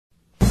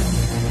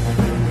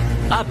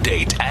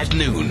Update at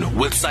noon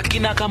with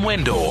Sakina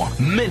Kamwendo,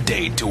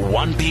 midday to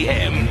 1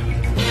 p.m.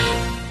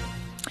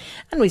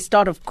 And we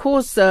start, of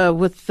course,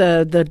 with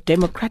the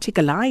Democratic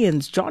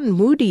Alliance. John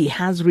Moodey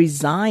has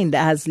resigned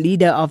as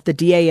leader of the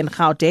DA in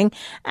Gauteng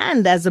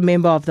and as a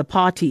member of the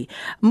party.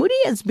 Moodey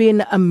has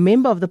been a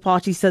member of the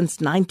party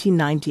since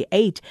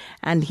 1998,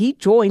 and he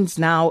joins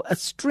now a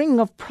string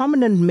of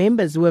prominent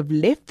members who have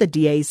left the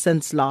DA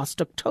since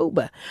last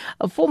October.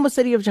 A former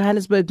City of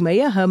Johannesburg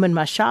Mayor Herman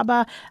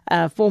Mashaba,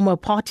 former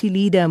party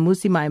leader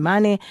Mmusi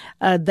Maimane,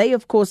 they,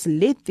 of course,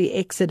 led the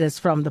exodus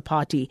from the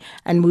party.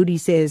 And Moodey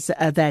says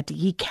that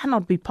he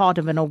cannot be part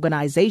of an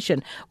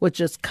organization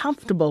which is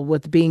comfortable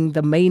with being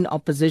the main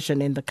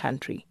opposition in the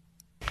country.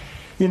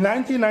 In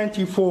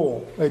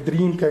 1994, a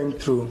dream came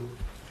true.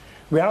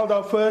 We held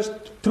our first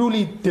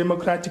truly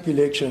democratic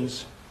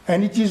elections,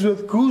 and it is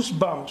with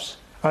goosebumps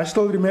I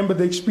still remember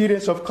the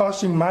experience of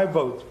casting my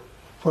vote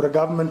for a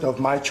government of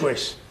my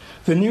choice.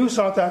 The new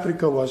South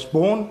Africa was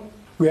born.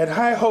 We had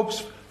high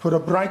hopes for a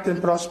bright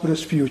and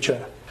prosperous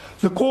future.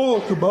 The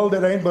call to build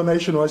a rainbow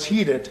nation was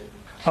heeded.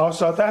 Our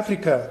South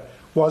Africa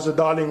was the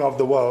darling of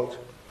the world.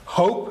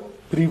 Hope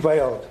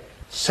prevailed.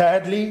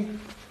 Sadly,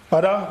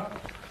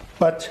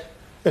 but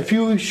a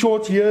few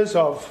short years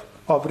of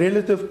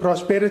relative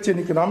prosperity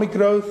and economic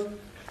growth,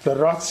 the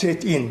rot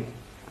set in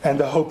and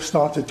the hope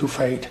started to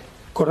fade.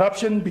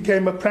 Corruption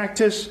became a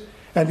practice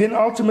and then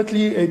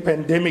ultimately a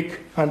pandemic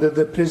under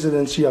the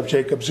presidency of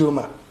Jacob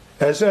Zuma.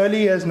 As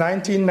early as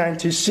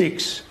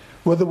 1996,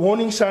 with the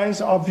warning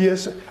signs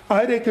obvious,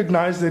 I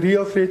recognized the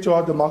real threat to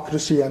our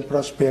democracy and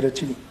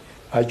prosperity.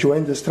 I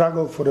joined the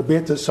struggle for a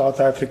better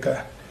South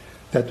Africa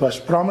that was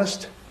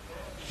promised,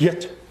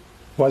 yet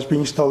was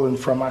being stolen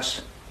from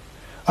us.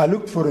 I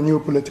looked for a new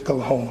political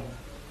home.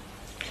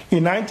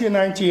 In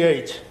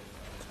 1998,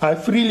 I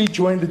freely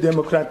joined the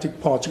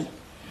Democratic Party,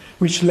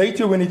 which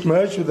later, when it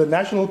merged with the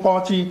National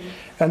Party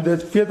and the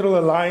Federal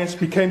Alliance,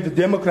 became the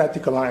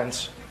Democratic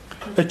Alliance.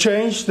 A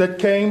change that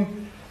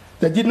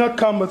did not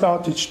come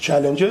without its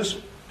challenges.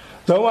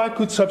 Though I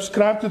could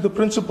subscribe to the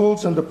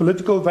principles and the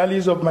political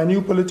values of my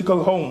new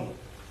political home,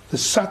 the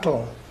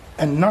subtle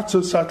and not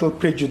so subtle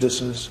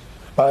prejudices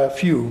by a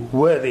few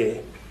were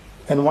there,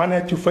 and one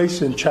had to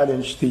face and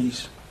challenge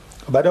these.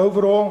 But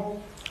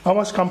overall, I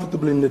was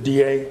comfortable in the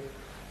DA,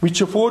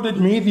 which afforded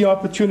me the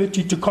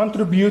opportunity to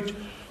contribute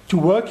to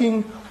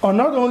working on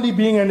not only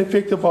being an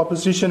effective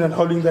opposition and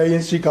holding the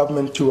ANC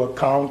government to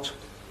account,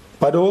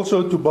 but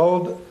also to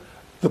build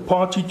the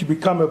party to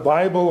become a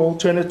viable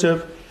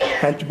alternative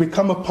and to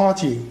become a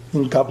party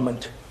in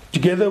government.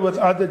 Together with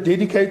other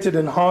dedicated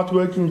and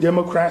hard-working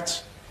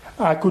Democrats,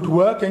 I could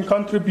work and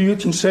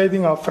contribute in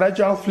saving our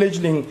fragile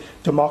fledgling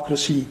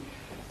democracy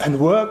and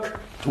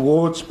work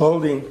towards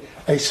building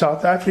a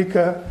South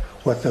Africa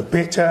with a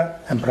better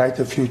and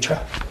brighter future.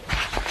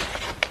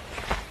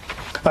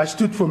 I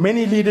stood for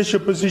many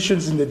leadership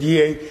positions in the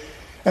DA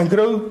and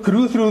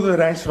grew through the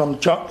ranks from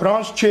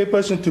branch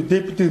chairperson to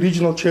deputy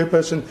regional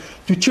chairperson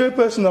to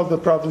chairperson of the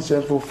province,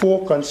 and for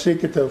four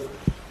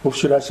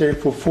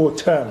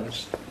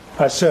terms,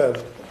 I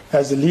served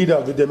as the leader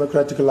of the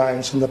Democratic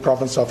Alliance in the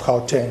province of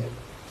Gauteng.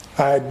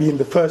 I had been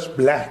the first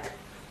black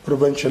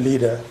provincial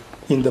leader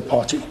in the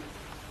party.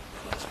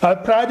 I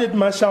prided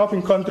myself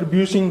in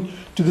contributing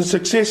to the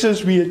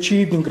successes we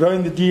achieved in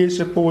growing the DA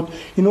support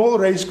in all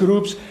race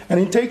groups and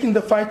in taking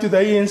the fight to the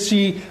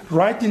ANC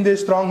right in their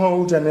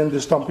strongholds and in the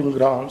stomping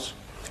grounds.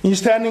 In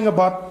standing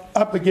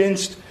up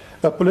against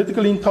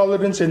political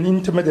intolerance and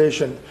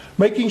intimidation,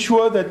 making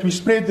sure that we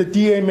spread the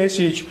DA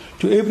message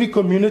to every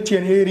community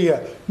and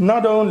area,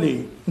 not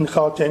only in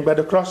Gauteng, but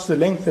across the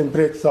length and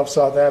breadth of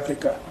South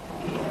Africa.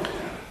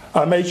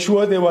 I made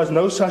sure there was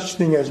no such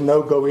thing as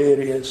no-go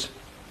areas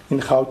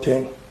in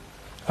Gauteng.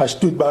 I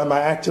stood by my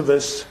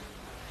activists.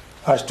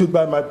 I stood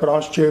by my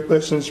branch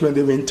chairpersons when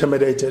they were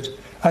intimidated.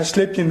 I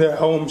slept in their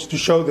homes to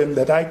show them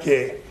that I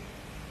care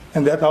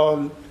and that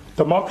our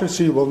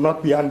democracy will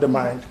not be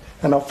undermined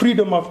and our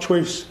freedom of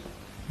choice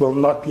will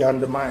not be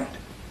undermined.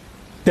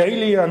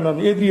 Daily and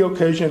on every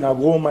occasion, I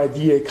wore my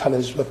DA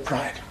colors with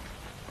pride.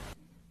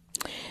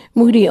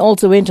 Moodey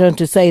also went on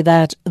to say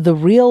that the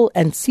real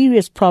and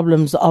serious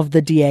problems of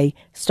the DA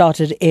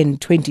started in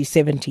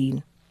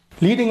 2017.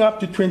 Leading up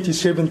to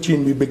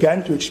 2017, we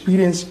began to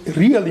experience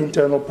real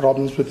internal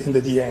problems within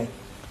the DA.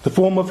 The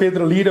former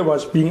federal leader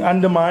was being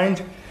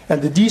undermined,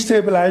 and the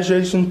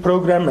destabilization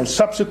program and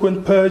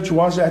subsequent purge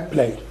was at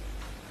play.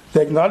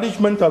 The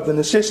acknowledgement of the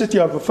necessity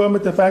of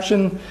affirmative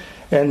action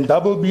and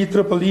double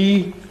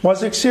BEEE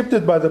was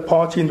accepted by the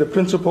party in the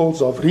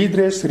principles of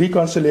redress,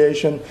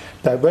 reconciliation,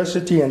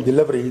 diversity and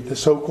delivery, the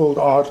so-called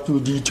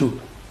R2D2.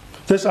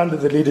 This under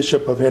the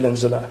leadership of Helen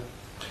Zille.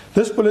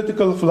 This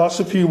political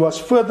philosophy was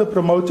further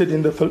promoted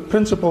in the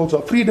principles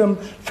of freedom,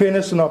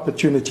 fairness and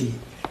opportunity.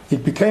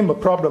 It became a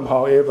problem,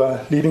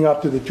 however, leading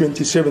up to the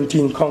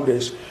 2017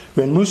 Congress,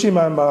 when Mmusi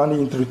Maimane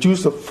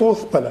introduced the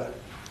fourth pillar,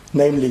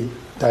 namely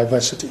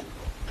diversity.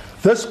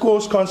 This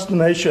caused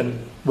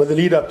consternation with the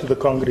lead up to the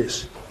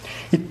Congress.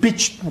 It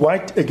pitched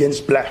white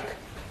against black,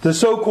 The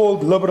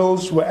so-called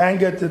liberals were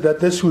angered that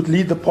this would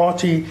lead the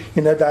party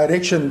in a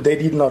direction they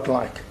did not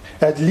like.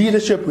 At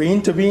leadership, we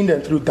intervened,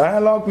 and through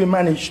dialogue, we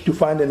managed to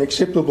find an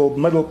acceptable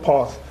middle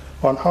path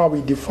on how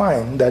we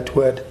define that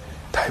word,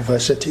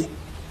 diversity.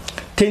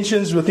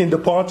 Tensions within the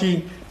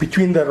party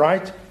between the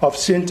right of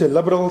centre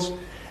liberals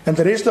and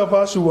the rest of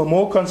us who were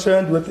more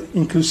concerned with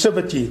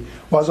inclusivity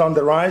was on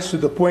the rise, to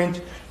the point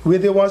where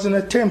there was an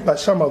attempt by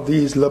some of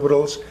these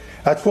liberals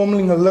at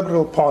forming a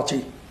liberal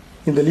party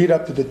in the lead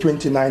up to the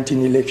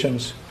 2019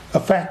 elections, a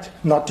fact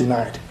not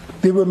denied.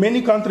 There were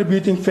many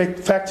contributing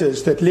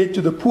factors that led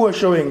to the poor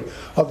showing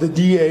of the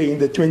DA in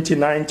the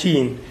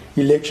 2019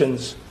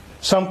 elections,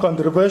 some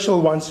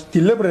controversial ones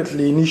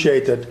deliberately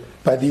initiated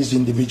by these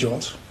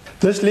individuals.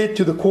 This led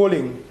to the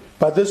calling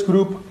by this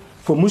group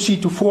for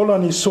Mmusi to fall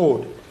on his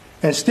sword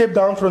and step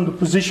down from the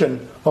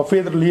position of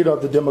federal leader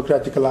of the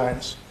Democratic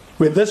Alliance.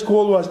 When this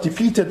call was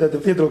defeated at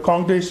the Federal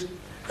Congress,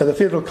 at the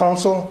Federal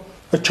Council,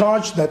 a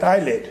charge that I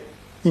led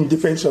in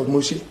defense of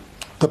Mmusi,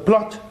 the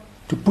plot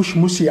to push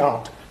Mmusi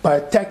out by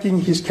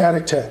attacking his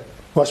character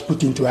was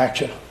put into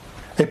action.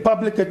 A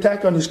public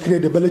attack on his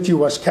credibility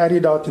was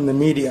carried out in the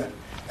media,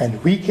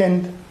 and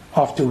weekend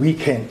after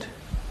weekend,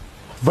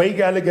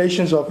 vague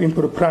allegations of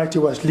impropriety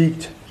was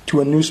leaked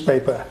to a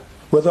newspaper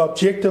with the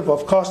objective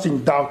of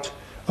casting doubt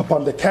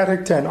upon the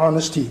character and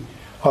honesty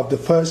of the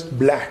first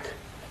black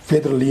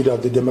federal leader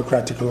of the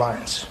Democratic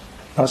Alliance.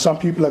 Now, some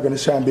people are going to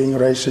say I'm being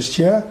racist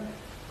here,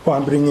 or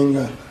I'm bringing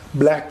a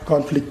black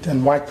conflict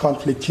and white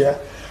conflict here.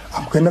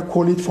 I'm going to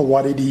call it for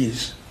what it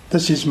is.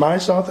 This is my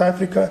South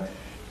Africa,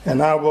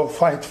 and I will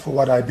fight for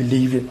what I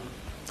believe in.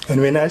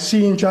 And when I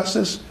see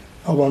injustice,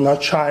 I will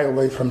not shy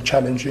away from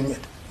challenging it.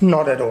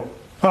 Not at all.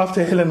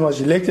 After Helen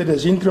was elected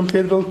as interim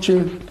Federal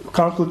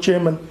Council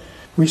Chairman,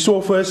 we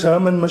saw first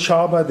Herman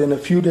Mashaba, then a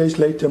few days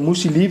later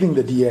Mmusi leaving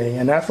the DA,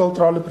 and Athol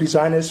Trollip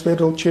resign as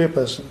Federal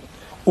Chairperson,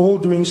 all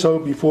doing so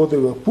before they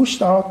were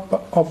pushed out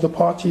of the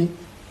party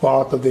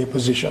or out of their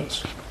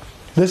positions.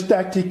 This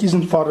tactic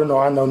isn't foreign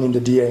or unknown in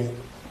the DA.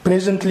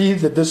 Presently,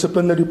 the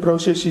disciplinary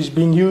process is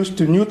being used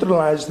to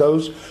neutralize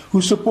those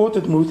who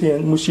supported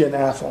Mmusi and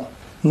Athol.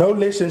 No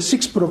less than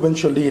 6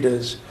 provincial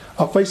leaders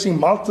are facing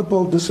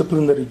multiple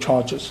disciplinary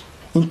charges.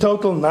 In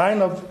total,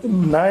 9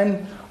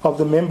 of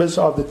the members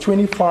of the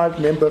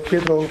 25-member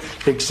federal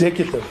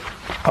executive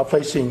are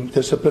facing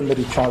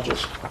disciplinary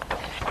charges.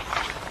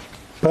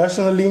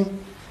 Personally,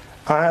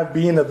 I have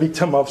been a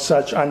victim of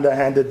such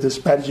underhanded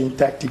disparaging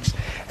tactics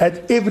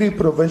at every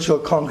provincial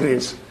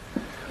congress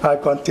I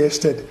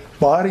contested,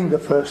 barring the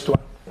first one.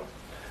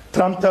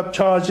 Trumped-up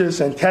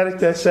charges and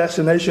character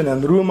assassination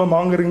and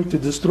rumor-mongering to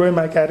destroy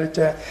my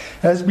character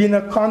has been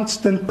a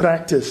constant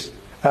practice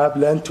I've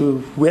learned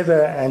to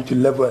weather and to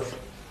live with.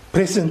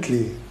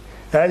 Presently,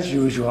 as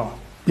usual,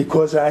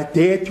 because I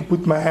dared to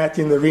put my hat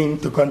in the ring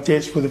to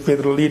contest for the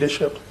federal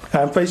leadership,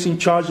 I'm facing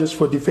charges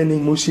for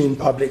defending Mmusi in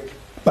public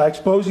by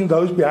exposing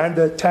those behind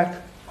the attack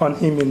on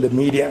him in the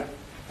media.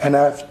 And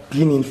I've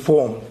been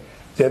informed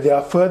that there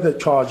are further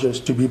charges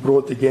to be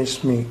brought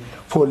against me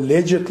for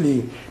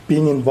allegedly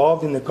being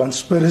involved in a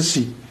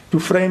conspiracy to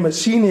frame a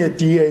senior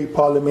DA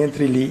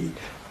parliamentarian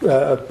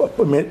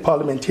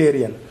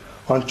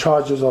on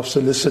charges of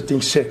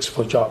soliciting sex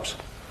for jobs.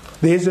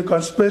 There is a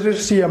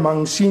conspiracy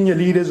among senior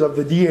leaders of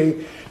the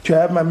DA to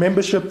have my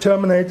membership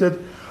terminated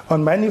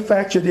on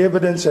manufactured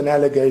evidence and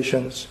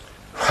allegations.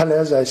 Well,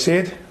 as I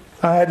said,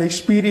 I had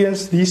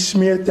experienced these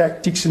smear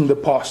tactics in the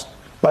past,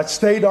 but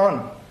stayed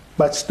on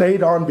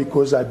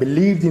because I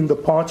believed in the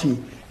party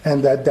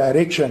and that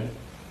direction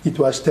it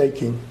was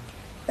taking,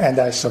 and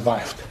I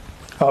survived.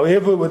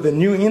 However, with the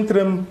new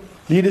interim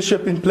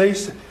leadership in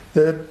place,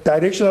 the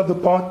direction of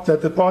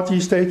that the party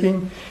is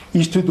taking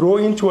is to draw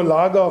into a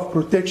lager of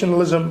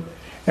protectionism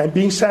and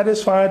being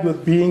satisfied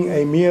with being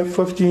a mere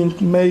 15,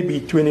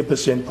 maybe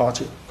 20%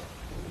 party.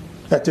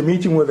 At the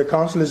meeting with the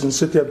councillors in the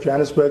city of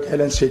Johannesburg,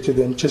 Helen said to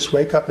them, just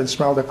wake up and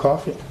smell the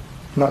coffee.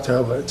 Not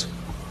her words,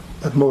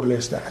 but more or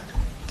less that.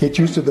 Get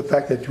used to the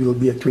fact that we will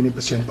be a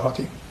 20%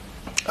 party.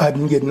 I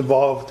didn't get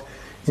involved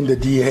in the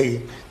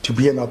DA to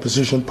be an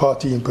opposition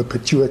party in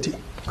perpetuity.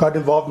 Got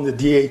involved in the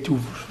DA to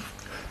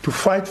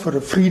fight for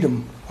the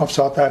freedom of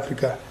South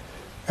Africa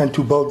and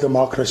to build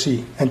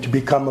democracy and to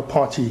become a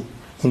party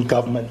in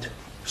government.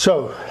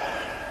 So,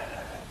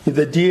 if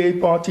the DA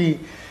party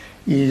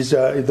is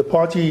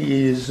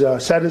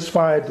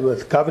satisfied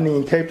with governing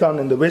in Cape Town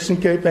and the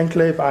Western Cape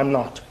enclave, I'm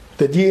not.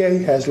 The DA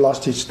has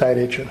lost its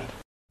direction.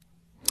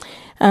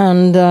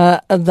 And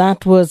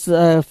that was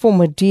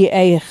former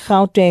DA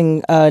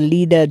Gauteng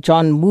leader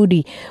John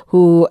Moodey,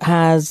 who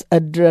has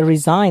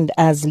resigned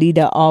as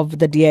leader of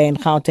the DA in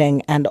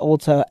Gauteng and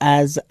also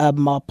as a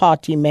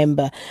party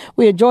member.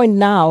 We are joined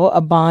now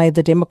by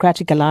the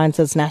Democratic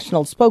Alliance's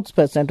National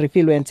Spokesperson,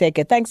 Refiloe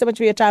Nt'sekhe. Thanks so much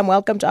for your time.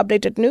 Welcome to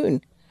Update at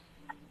Noon.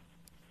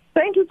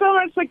 Thank you so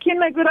much,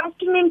 Fikeni. Good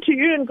afternoon to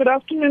you and good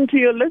afternoon to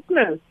your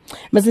listeners.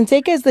 Ms.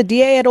 Nt'sekhe, is the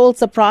DA at all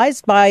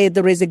surprised by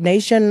the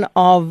resignation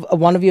of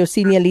one of your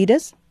senior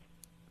leaders?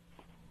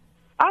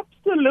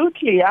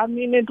 Absolutely. I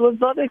mean, it was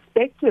not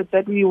expected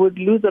that we would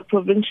lose a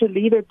provincial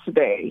leader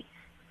today.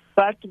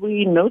 but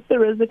we note the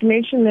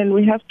resignation and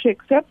we have to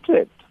accept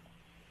it.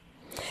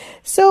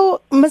 So,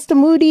 Mr.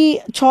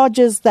 Moodey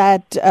charges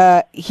that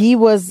he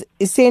was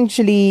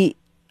essentially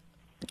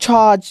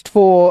charged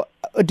for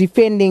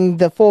defending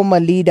the former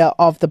leader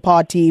of the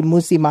party,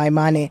 Mmusi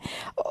Maimane.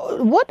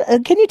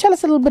 Can you tell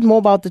us a little bit more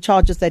about the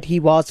charges that he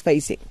was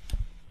facing?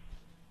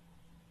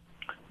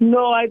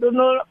 No, I do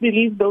not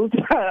believe those.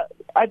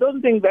 I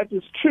don't think that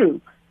is true.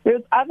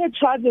 There's other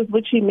charges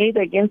which he made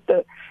against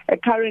a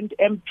current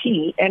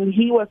MP, and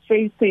he was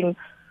facing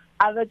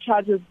other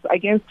charges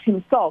against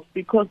himself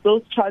because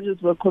those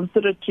charges were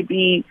considered to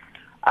be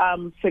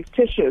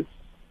fictitious.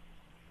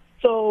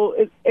 So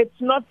it's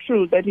not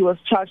true that he was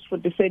charged for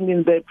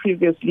defending the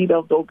previous leader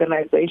of the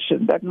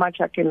organization. That much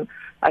I can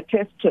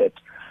attest to it.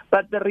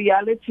 But the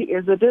reality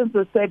is it is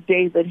the third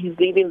day that he's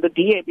leaving the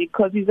DA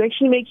because he's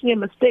actually making a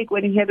mistake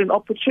when he had an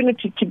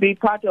opportunity to be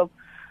part of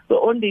the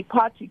only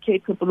party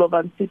capable of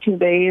unseating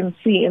the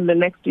ANC in the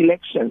next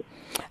election.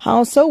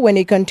 How so, when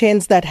he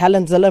contends that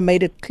Helen Zille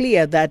made it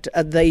clear that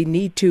they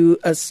need to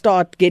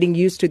start getting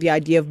used to the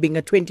idea of being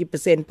a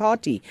 20%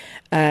 party,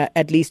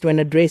 at least when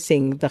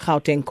addressing the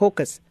Gauteng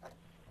caucus?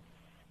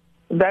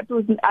 That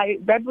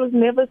was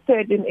never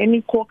said in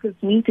any caucus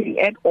meeting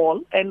at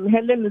all. And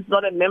Helen is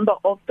not a member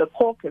of the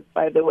caucus,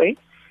 by the way.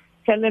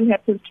 Helen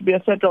happens to be a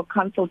federal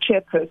council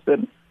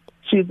chairperson.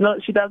 She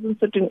doesn't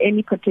sit in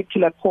any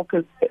particular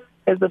caucus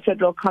as a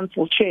federal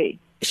council chair.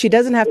 She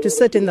doesn't have to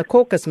sit in the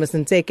caucus, Ms.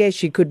 Nt'sekhe.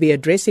 She could be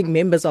addressing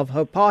members of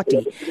her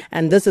party.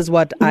 And this is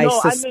what I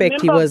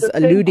suspect he was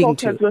alluding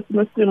to. With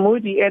Mr.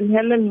 Moodey, and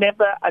Helen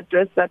never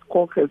addressed that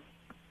caucus.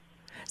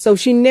 So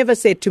she never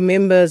said to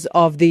members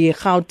of the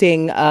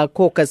Gauteng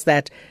caucus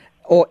that,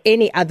 or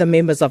any other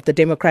members of the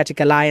Democratic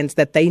Alliance,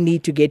 that they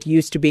need to get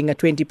used to being a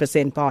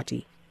 20%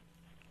 party?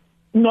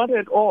 Not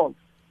at all.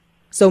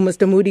 So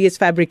Mr. Moodey is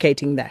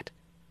fabricating that?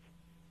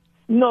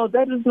 No,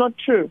 that is not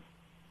true.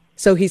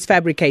 So he's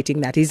fabricating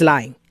that, he's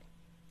lying?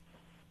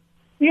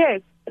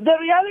 Yes. The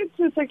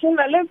reality is,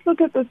 Sakina, let's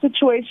look at the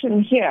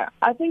situation here.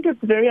 I think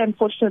it's very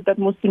unfortunate that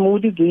Mmusi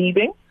Moodey is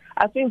leaving.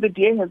 I think the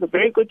DA has a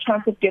very good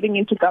chance of getting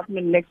into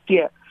government next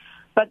year.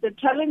 But the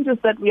challenges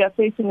that we are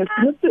facing is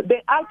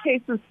there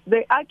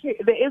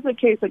is a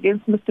case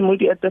against Mr.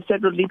 Moodey at the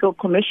Federal Legal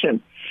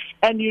Commission.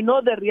 And you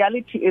know the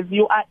reality is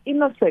you are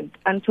innocent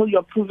until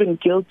you're proven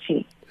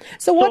guilty.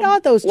 So what are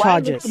those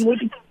charges?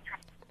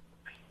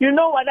 You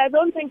know what, I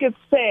don't think it's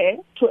fair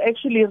to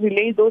actually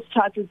relay those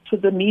charges to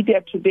the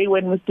media today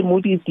when Mr.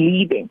 Moodey is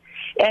leaving.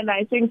 And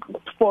I think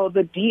for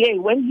the DA,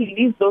 when he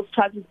leaves, those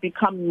charges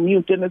become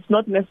moot, and it's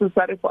not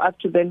necessary for us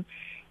to then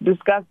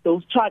discuss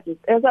those charges.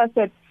 As I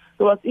said,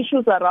 there was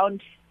issues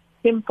around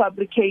him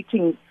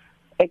fabricating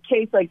a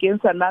case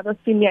against another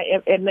senior,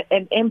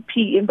 an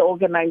MP in the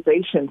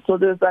organization. So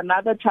there's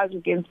another charge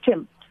against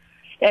him.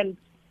 And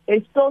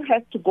it still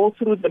has to go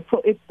through the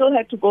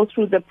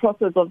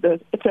process of the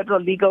Federal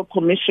Legal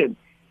Commission.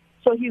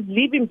 So he's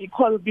leaving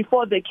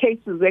before the case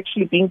is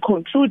actually being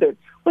concluded,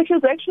 which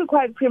is actually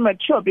quite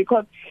premature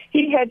because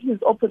he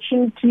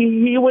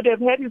would have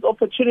had his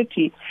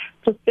opportunity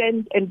to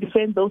stand and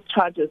defend those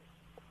charges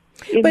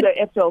in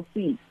the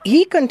FLC.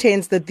 He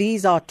contends that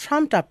these are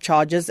trumped up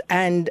charges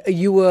and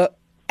you were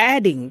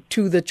adding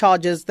to the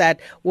charges that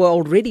were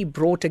already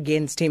brought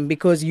against him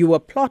because you were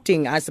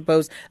plotting, I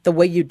suppose, the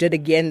way you did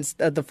against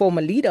the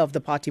former leader of the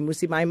party,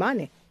 Mmusi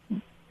Maimane.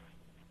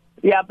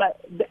 Yeah,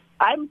 but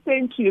I'm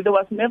saying to you, there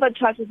was never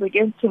charges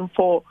against him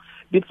for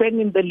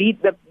defending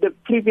the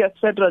previous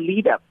federal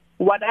leader.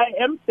 What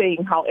I am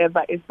saying,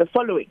 however, is the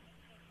following.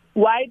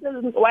 Why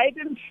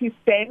didn't he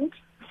stand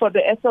for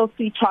the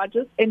SLC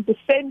charges and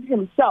defend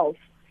himself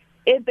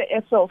in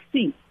the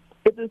SLC?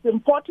 It is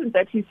important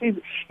that he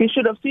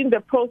should have seen the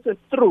process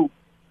through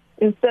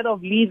instead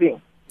of leaving.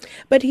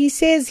 But he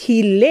says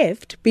he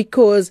left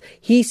because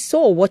he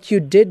saw what you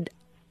did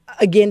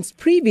against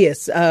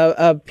previous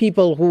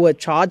people who were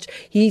charged.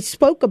 He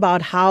spoke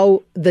about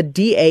how the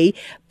DA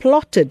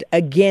plotted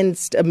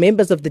against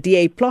members of the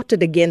DA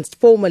plotted against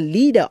former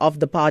leader of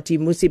the party,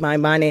 Mmusi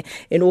Maimane,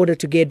 in order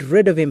to get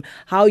rid of him.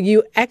 How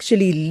you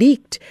actually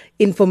leaked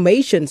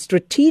information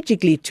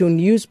strategically to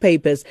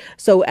newspapers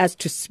so as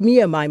to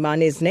smear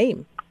Maimane's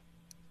name.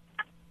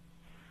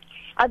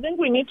 I think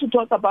we need to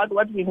talk about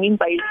what we mean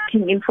by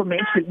leaking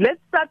information. Let's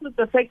start with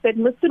the fact that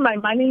Mr.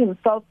 Maimane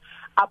himself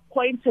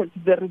appointed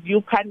the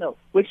review panel,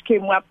 which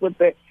came up with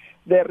the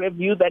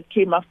review that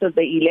came after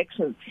the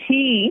elections.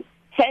 He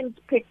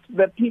handpicked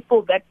the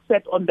people that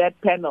sat on that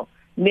panel,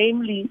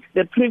 namely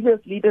the previous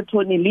leader,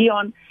 Tony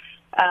Leon,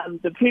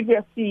 the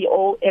previous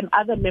CEO, and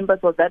other members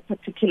of that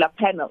particular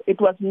panel.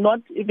 It was not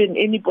even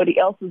anybody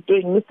else who's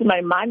doing. Mr.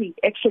 Maimane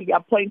actually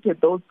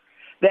appointed those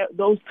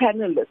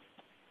panelists.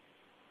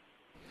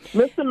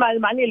 Mr.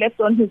 Maimane left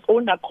on his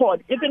own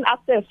accord, even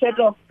after a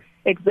federal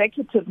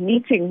executive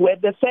meeting where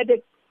the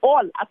FedEx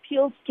all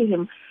appeals to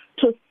him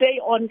to stay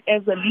on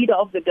as a leader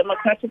of the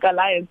Democratic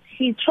Alliance.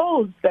 He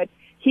chose that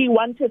he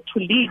wanted to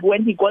leave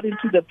when he got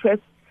into the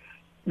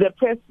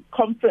press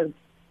conference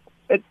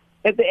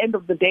at the end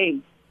of the day.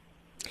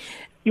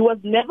 He was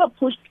never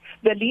pushed.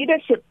 The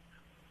leadership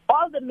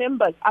all the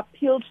members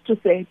appealed to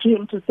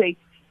him to say,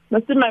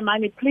 Mr.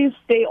 Maimane, please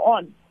stay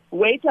on.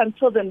 Wait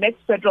until the next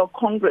Federal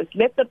Congress.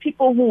 Let the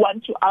people who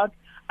want you out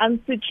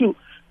unseat you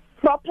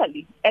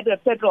properly at the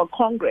Federal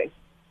Congress.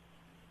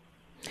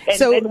 And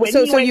so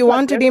you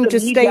wanted him to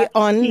stay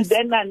on. He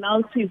then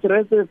announced his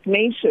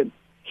resignation.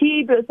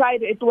 He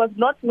decided it was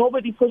not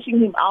nobody pushing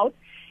him out.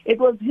 It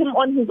was him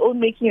on his own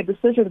making a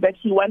decision that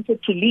he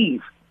wanted to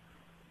leave.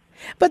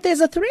 But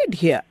there's a thread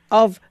here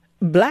of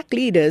black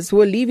leaders who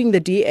are leaving the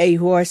DA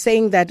who are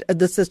saying that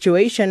the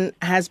situation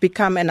has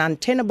become an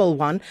untenable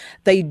one.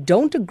 They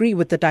don't agree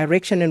with the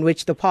direction in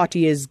which the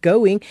party is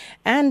going.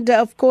 And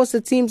of course,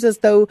 it seems as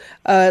though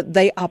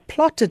they are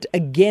plotted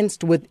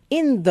against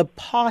within the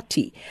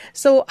party.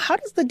 So how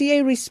does the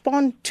DA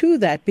respond to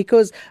that?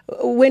 Because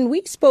when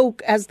we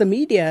spoke as the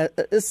media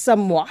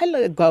some while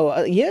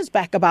ago, years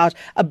back, about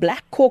a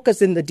black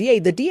caucus in the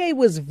DA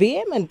was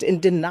vehement in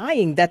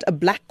denying that a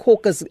black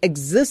caucus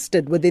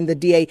existed within the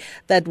DA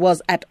that was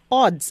at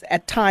odds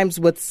at times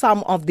with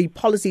some of the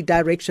policy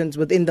directions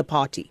within the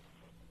party.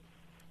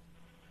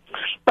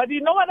 But you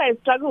know what I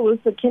struggle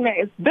with, Sakina,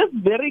 is this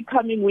very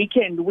coming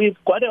weekend, we've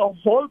got a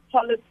whole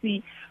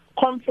policy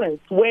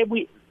conference where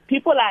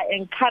people are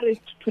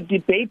encouraged to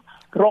debate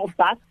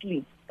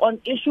robustly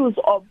on issues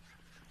of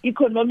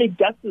economic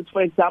justice,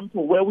 for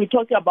example, where we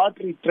talk about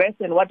redress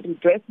and what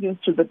redress means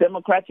to the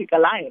Democratic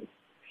Alliance.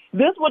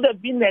 This would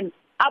have been an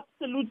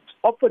absolute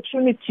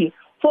opportunity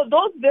for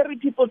those very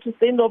people to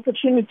stand the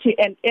opportunity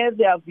and air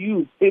their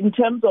views in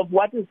terms of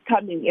what is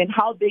coming and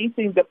how they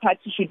think the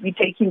party should be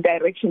taking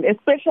direction,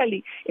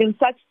 especially in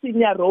such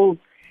senior roles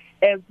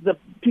as the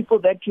people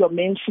that you're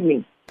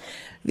mentioning.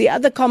 The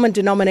other common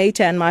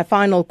denominator, and my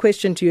final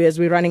question to you as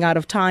we're running out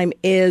of time,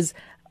 is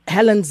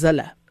Helen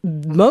Zille.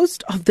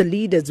 Most of the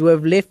leaders who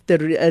have left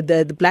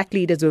the black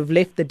leaders who have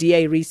left the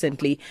DA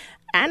recently,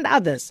 and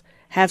others,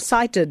 have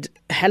cited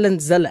Helen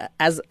Zille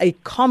as a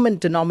common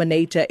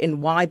denominator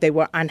in why they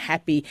were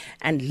unhappy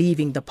and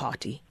leaving the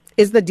party.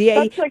 Is the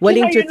DA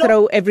willing to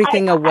throw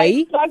everything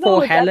away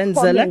for Helen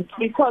Zille?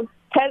 Because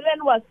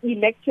Helen was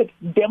elected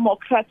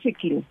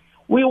democratically.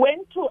 We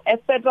went to a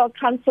federal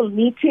council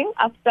meeting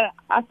after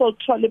Athol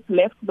Trollip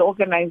left the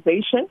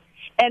organization.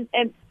 And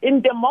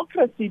in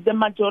democracy, the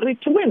majority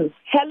wins.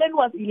 Helen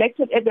was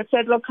elected at the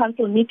federal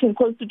council meeting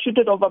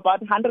constituted of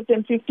about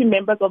 150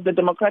 members of the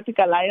Democratic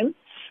Alliance,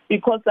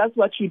 because that's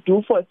what you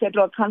do for a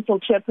federal council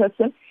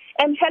chairperson.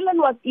 And Helen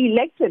was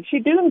elected. She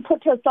didn't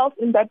put herself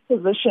in that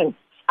position.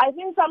 I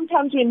think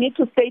sometimes we need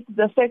to state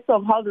the facts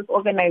of how this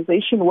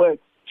organization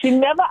works. She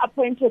never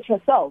appointed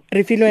herself.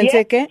 Refiloe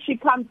Nt'sekhe? She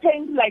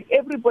campaigned like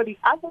everybody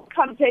else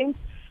campaigned.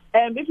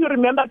 If you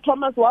remember,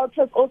 Thomas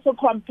Walters also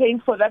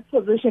campaigned for that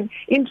position,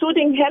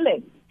 including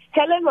Helen.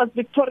 Helen was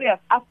victorious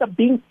after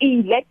being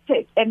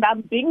elected, and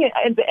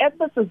the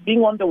emphasis being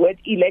on the word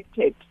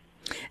elected.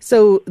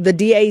 So the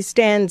DA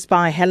stands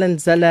by Helen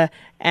Zille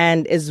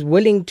and is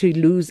willing to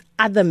lose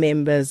other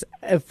members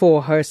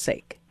for her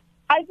sake.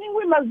 I think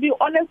we must be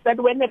honest that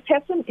when a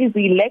person is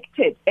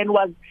elected and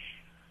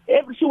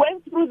she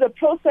went through the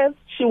process,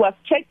 she was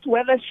checked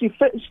whether she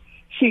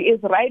is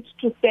right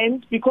to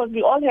stand, because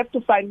we all have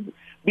to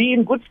be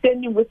in good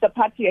standing with the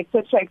party,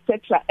 etc.,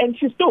 etc. And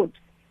she stood.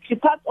 She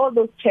passed all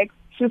those checks.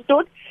 She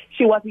stood.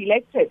 She was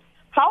elected.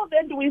 How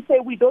then do we say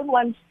we don't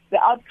want the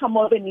outcome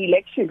of an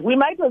election? We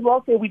might as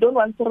well say we don't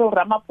want Cyril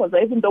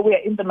Ramaphosa, even though we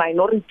are in the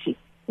minority.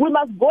 We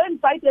must go and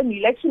fight an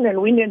election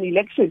and win an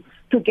election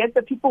to get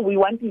the people we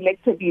want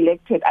elected.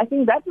 I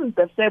think that is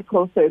the fair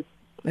process.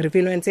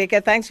 Refiloe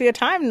Nt'sekhe, thanks for your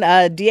time.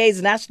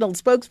 DA's national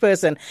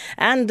spokesperson.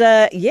 And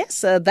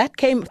yes, that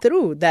came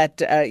through, that,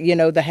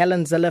 the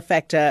Helen Zille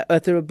factor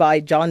through by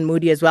John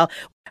Moodey as well.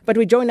 But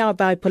we're joined now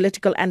by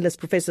political analyst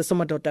Professor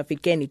Somadoda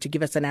Fikeni to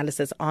give us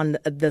analysis on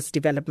this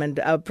development.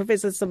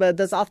 Professor Somadoda,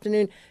 this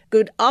afternoon,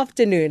 good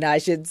afternoon, I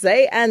should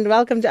say, and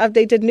welcome to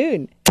Updated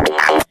Noon.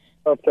 Good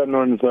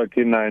afternoon,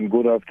 Sakina, and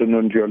good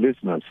afternoon to your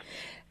listeners.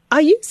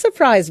 Are you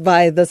surprised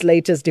by this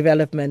latest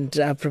development,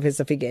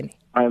 Professor Fikeni?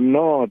 I'm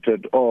not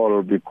at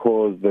all,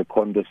 because the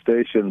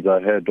contestations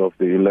ahead of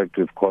the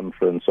elective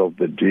conference of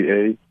the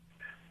DA,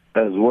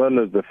 as well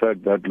as the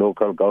fact that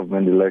local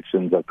government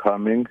elections are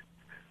coming,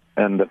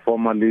 and the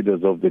former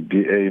leaders of the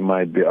DA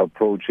might be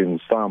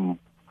approaching some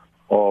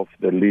of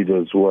the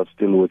leaders who are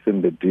still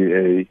within the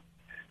DA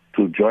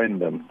to join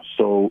them.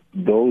 So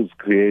those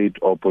create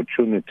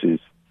opportunities.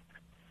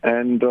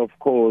 And of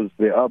course,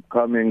 the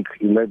upcoming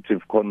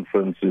elective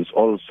conference is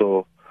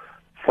also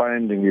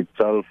finding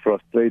itself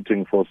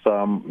frustrating for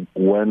some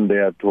when they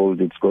are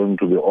told it's going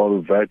to be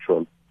all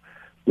virtual,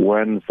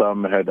 when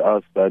some had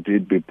asked that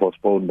it be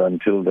postponed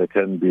until there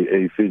can be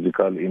a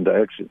physical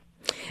interaction.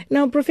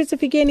 Now, Professor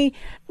Fikeni,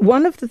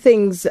 one of the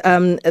things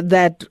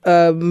that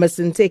Ms.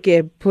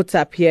 Nt'sekhe puts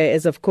up here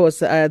is, of course,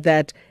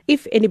 that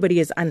if anybody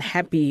is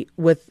unhappy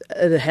with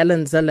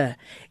Helen Zille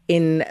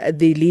in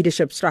the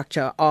leadership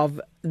structure of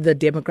the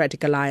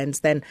Democratic Alliance,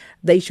 then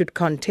they should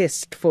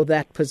contest for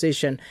that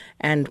position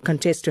and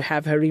contest to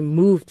have her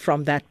removed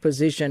from that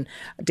position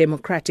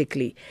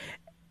democratically.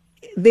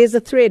 There's a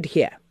thread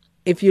here.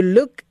 If you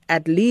look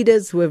at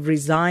leaders who have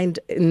resigned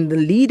in the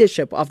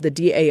leadership of the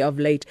DA of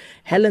late,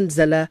 Helen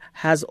Zille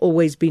has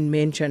always been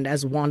mentioned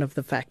as one of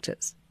the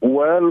factors.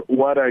 Well,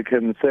 what I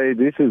can say,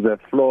 this is a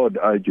flawed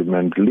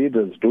argument.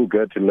 Leaders do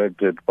get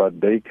elected,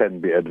 but they can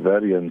be at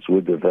variance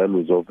with the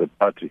values of the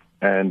party.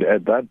 And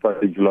at that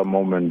particular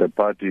moment, the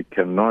party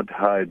cannot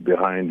hide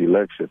behind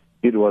election.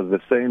 It was the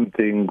same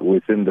thing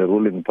within the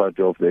ruling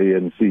party of the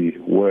ANC,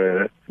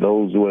 where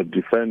those who were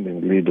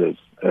defending leaders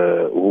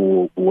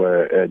who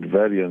were at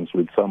variance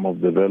with some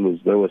of the values,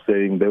 they were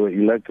saying they were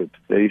elected.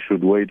 They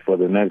should wait for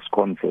the next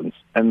conference.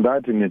 And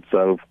that in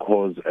itself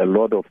caused a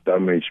lot of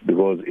damage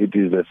because it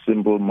is a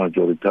simple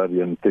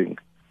majoritarian thing.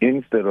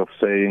 Instead of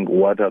saying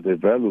what are the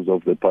values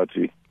of the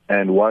party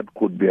and what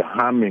could be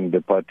harming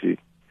the party,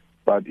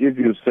 but if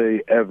you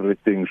say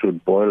everything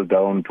should boil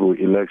down to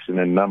election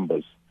and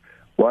numbers,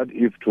 what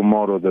if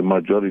tomorrow the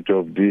majority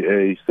of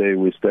DA say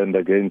we stand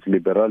against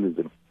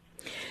liberalism?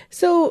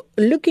 So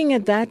looking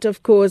at that,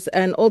 of course,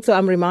 and also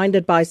I'm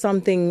reminded by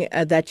something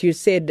that you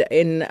said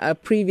in a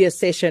previous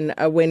session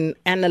when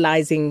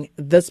analyzing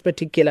this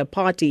particular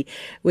party,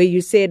 where you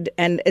said,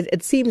 and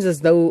it seems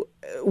as though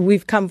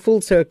we've come full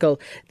circle,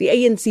 the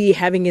ANC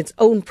having its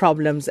own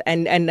problems.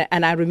 And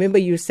I remember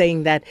you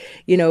saying that,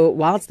 you know,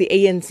 whilst the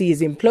ANC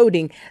is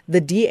imploding, the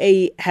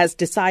DA has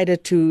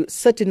decided to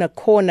sit in a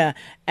corner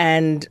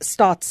and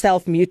start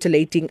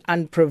self-mutilating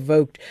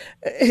unprovoked.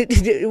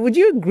 Would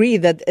you agree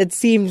that it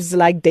seems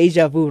like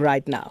deja vu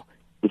right now?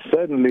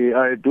 Certainly,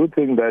 I do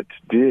think that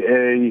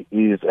DA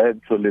is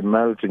actually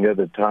melting at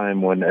the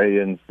time when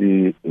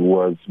ANC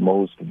was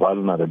most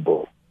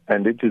vulnerable.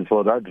 And it is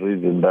for that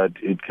reason that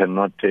it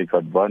cannot take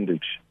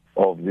advantage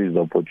of these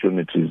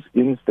opportunities.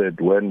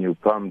 Instead, when you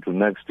come to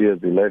next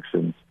year's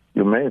elections,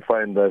 you may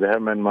find that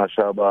Herman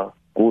Mashaba,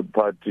 Good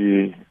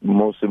Party,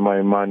 Mmusi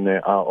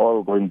Maimane are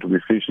all going to be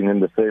fishing in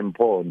the same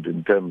pond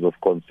in terms of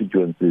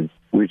constituencies,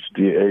 which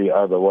DA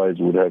otherwise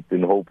would have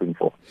been hoping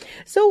for.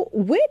 So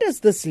where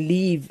does this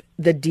leave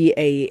the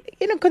DA?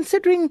 You know,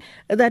 considering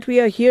that we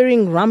are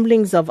hearing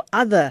rumblings of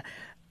other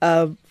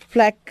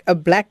black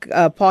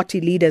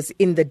party leaders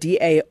in the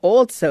DA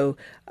also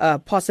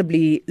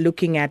possibly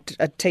looking at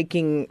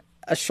taking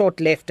a short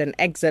left and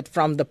exit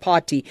from the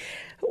party.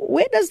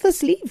 Where does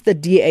this leave the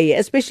DA,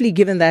 especially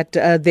given that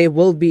there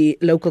will be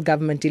local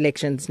government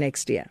elections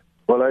next year?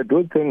 Well, I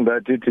do think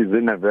that it is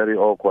in a very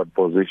awkward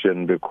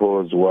position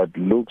because what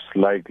looks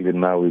likely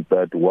now is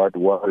that what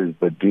worries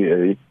the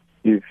DA,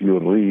 if you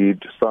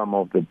read some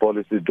of the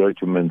policy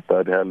documents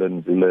that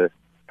Helen Zille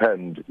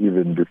penned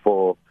even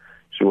before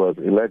she was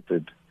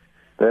elected,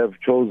 they have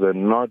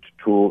chosen not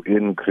to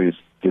increase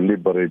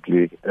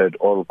deliberately at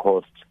all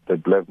costs the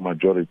black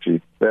majority.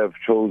 They have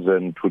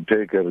chosen to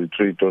take a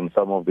retreat on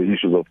some of the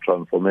issues of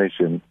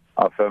transformation,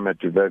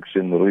 affirmative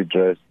action,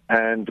 redress,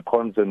 and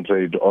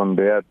concentrate on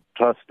their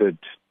trusted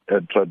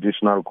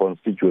traditional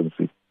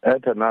constituency.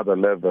 At another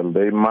level,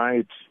 they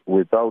might,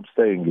 without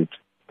saying it,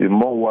 be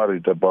more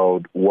worried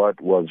about what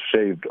was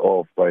shaved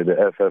off by the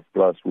FF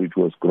Plus, which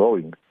was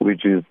growing,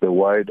 which is the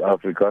wide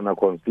Afrikaner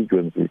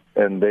constituency.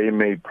 And they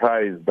may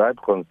prize that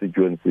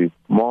constituency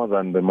more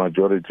than the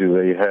majority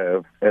they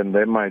have, and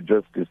they might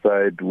just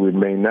decide we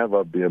may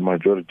never be a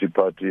majority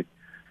party,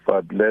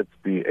 but let's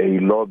be a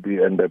lobby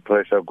and a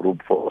pressure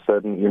group for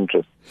certain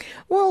interests.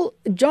 Well,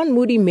 John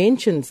Moodey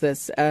mentions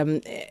this,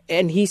 and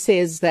he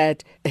says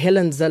that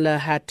Helen Zille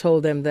had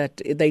told them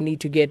that they need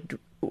to get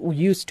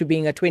used to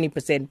being a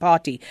 20%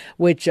 party,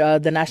 which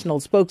the National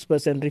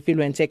Spokesperson,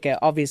 Refiloe Nt'sekhe,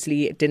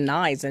 obviously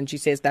denies, and she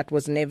says that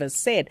was never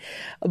said.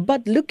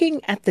 But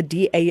looking at the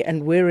DA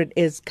and where it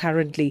is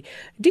currently,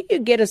 do you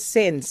get a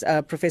sense,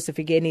 Professor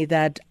Fikeni,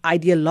 that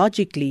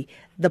ideologically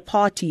the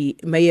party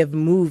may have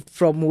moved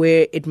from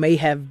where it may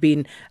have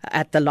been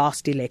at the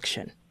last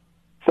election?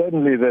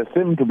 Certainly, there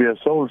seems to be a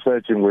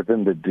soul-searching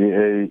within the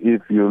DA.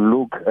 If you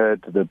look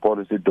at the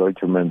policy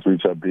documents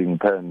which are being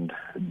penned,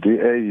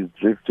 DA is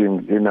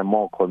drifting in a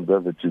more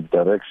conservative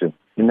direction.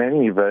 In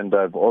any event,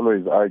 I've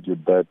always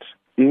argued that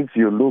if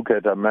you look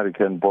at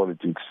American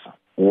politics,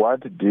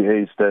 what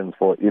DA stands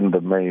for in the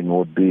main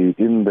would be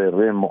in the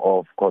realm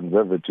of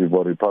conservative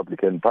or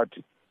Republican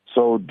Party.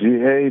 So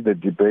DA, the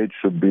debate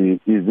should be,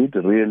 is it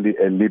really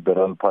a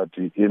liberal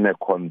party in a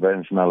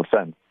conventional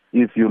sense?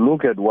 If you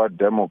look at what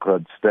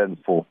Democrats stand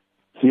for,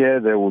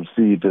 here they will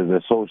see it as a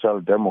social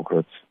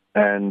Democrats.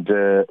 And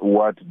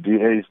what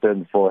DA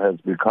stands for has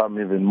become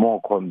even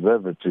more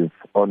conservative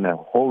on a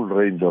whole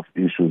range of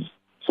issues.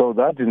 So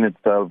that in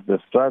itself, the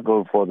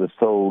struggle for the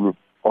soul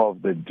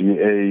of the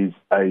DA's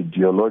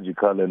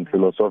ideological and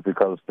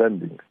philosophical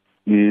standing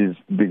is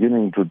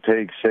beginning to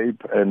take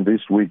shape, and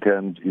this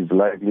weekend is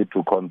likely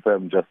to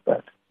confirm just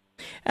that.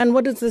 And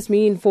what does this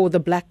mean for the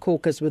Black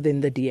Caucus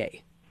within the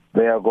DA?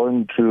 They are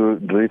going to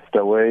drift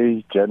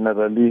away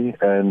generally,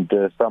 and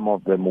some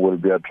of them will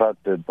be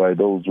attracted by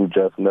those who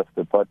just left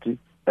the party.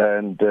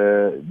 And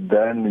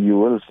then you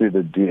will see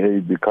the DA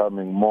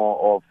becoming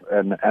more of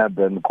an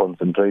urban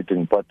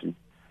concentrating party.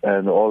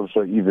 And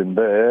also even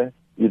there,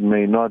 it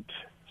may not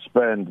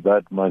spend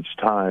that much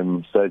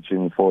time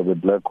searching for the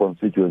black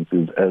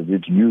constituencies as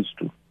it used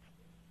to.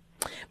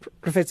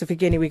 Professor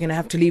Fikeni, we're going to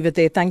have to leave it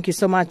there. Thank you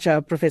so much,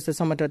 Professor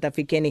Somadoda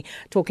Fikeni,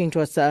 talking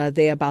to us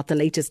there about the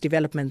latest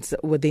developments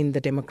within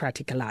the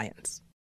Democratic Alliance.